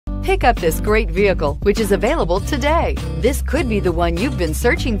Pick up this great vehicle, which is available today. This could be the one you've been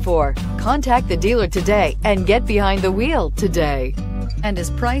searching for. Contact the dealer today and get behind the wheel today. And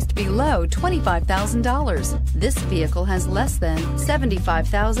is priced below $25,000. This vehicle has less than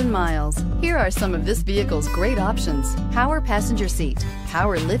 75,000 miles. Here are some of this vehicle's great options: power passenger seat,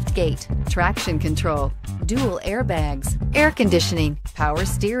 power lift gate, traction control, dual airbags, air conditioning, power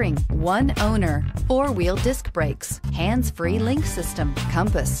steering, one owner, four-wheel disc brakes, hands-free link system,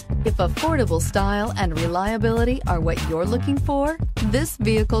 compass. If affordable style and reliability are what you're looking for, this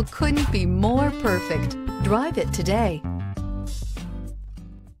vehicle couldn't be more perfect. Drive it today.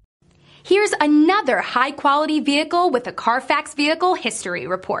 Here's another high-quality vehicle with a CARFAX Vehicle History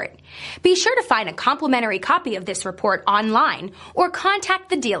Report. Be sure to find a complimentary copy of this report online or contact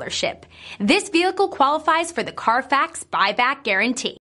the dealership. This vehicle qualifies for the CARFAX Buyback Guarantee.